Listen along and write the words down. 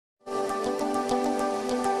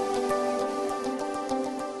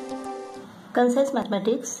Concise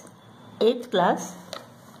Mathematics, 8th class,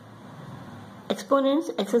 Exponents,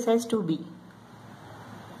 exercise 2b.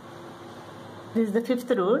 This is the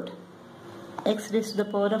fifth root. X raised to the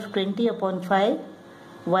power of 20 upon 5,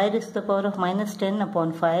 y raised to the power of minus 10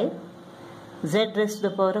 upon 5, z raised to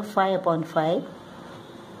the power of 5 upon 5,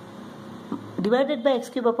 divided by x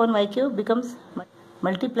cube upon y cube becomes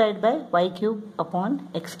multiplied by y cube upon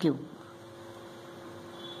x cube.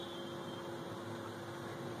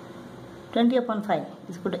 20 upon 5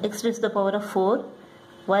 is equal to x raised to the power of 4,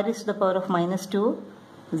 y raised to the power of minus 2,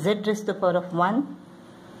 z raised to the power of 1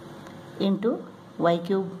 into y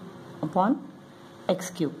cube upon x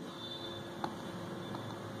cube.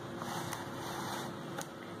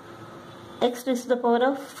 X raised to the power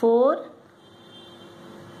of 4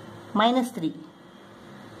 minus 3,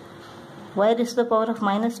 y raised to the power of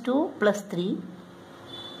minus 2 plus 3,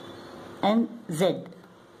 and z.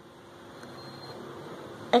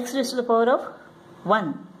 X raised to the power of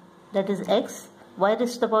 1, that is x, y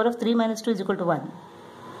raised to the power of 3 minus 2 is equal to 1,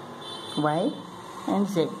 y and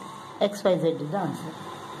z. X, y, z is the answer.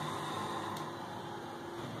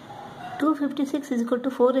 256 is equal to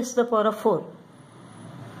 4 raised to the power of 4.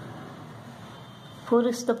 4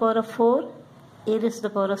 raised to the power of 4, a raised to the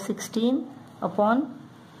power of 16 upon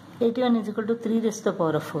 81 is equal to 3 raised to the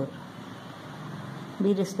power of 4.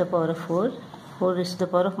 b raised to the power of 4, 4 raised to the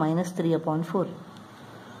power of minus 3 upon 4.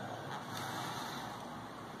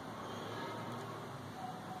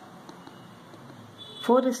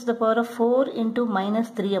 Four raised to the power of 4 into minus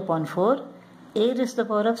 3 upon 4, a raised to the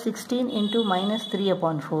power of 16 into minus 3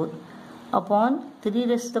 upon 4, upon 3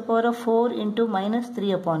 raised to the power of 4 into minus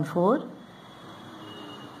 3 upon 4,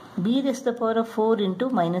 b raised to the power of 4 into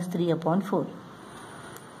minus 3 upon 4.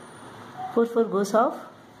 4 goes off.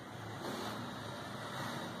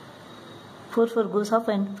 4 goes off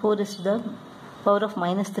and 4 raised to the power of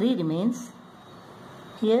minus 3 remains.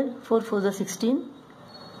 Here 4 4s are 16.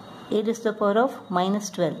 A raised to the power of minus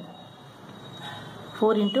 12.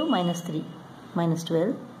 4 into minus 3, minus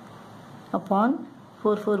 12, upon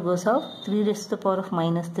 4 goes off, 3 raised to the power of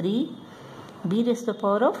minus 3, b raised to the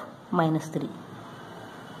power of minus 3.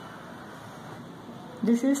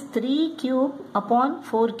 This is 3 cube upon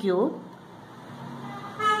 4 cube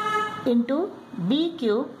into b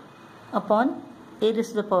cube upon a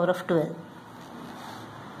raised to the power of 12.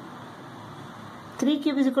 3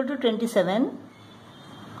 cube is equal to 27.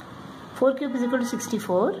 4 cube is equal to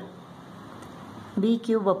 64, b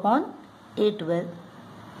cube upon a12.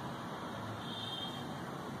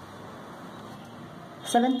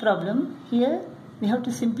 Seventh problem. Here we have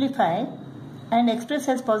to simplify and express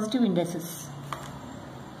as positive indices.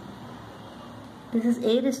 This is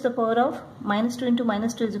a raised to the power of minus 2 into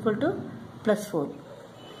minus 2 is equal to plus 4.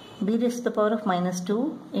 b raised to the power of minus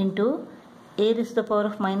 2 into a raised to the power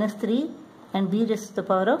of minus 3 and b raised to the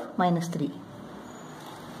power of minus 3.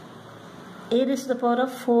 A raised to the power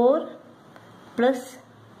of 4 plus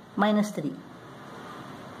minus 3.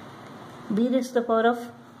 B raised to the power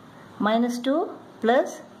of minus 2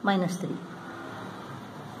 plus minus 3.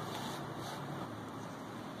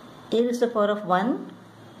 A raised to the power of 1.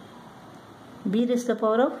 B raised to the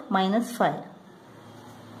power of minus 5.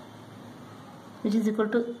 Which is equal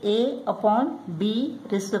to A upon B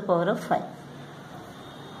raised to the power of 5.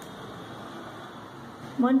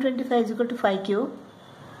 125 is equal to 5 cube.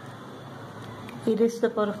 A raised to the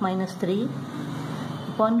power of minus 3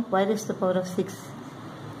 upon y raised to the power of 6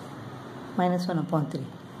 minus 1 upon 3.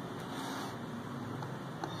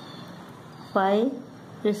 5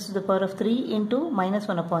 raised to the power of 3 into minus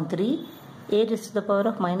 1 upon 3. A raised to the power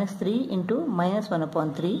of minus 3 into minus 1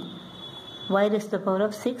 upon 3. Y raised to the power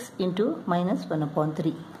of 6 into minus 1 upon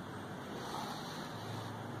 3.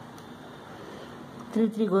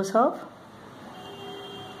 3 goes off.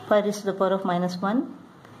 5 raised to the power of minus 1.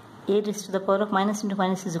 A raised to the power of minus into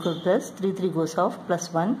minus is equal to plus. 3 goes off,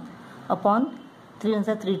 plus 1 upon 3 ones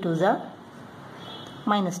are 3 twos are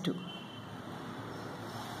minus 2.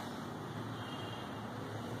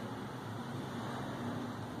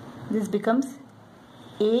 This becomes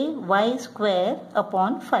ay square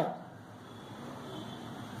upon 5.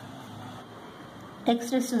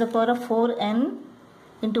 X raised to the power of 4n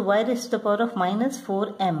into y raised to the power of minus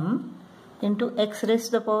 4m into x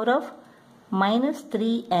raised to the power of minus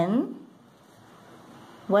 3n,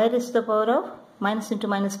 y raised to the power of minus into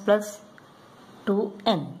minus plus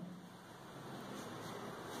 2n.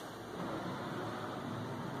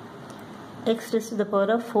 X raised to the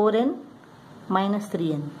power of 4n minus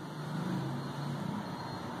 3n.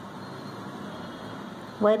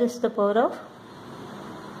 Y raised to the power of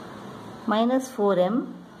minus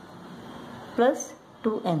 4m plus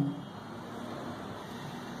 2n.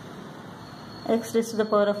 x raised to the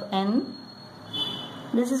power of n.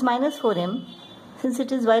 This is minus 4m. Since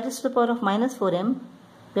it is y raised to the power of minus 4m,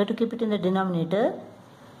 we have to keep it in the denominator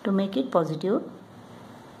to make it positive.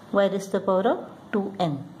 Y raised to the power of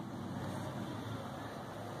 2n.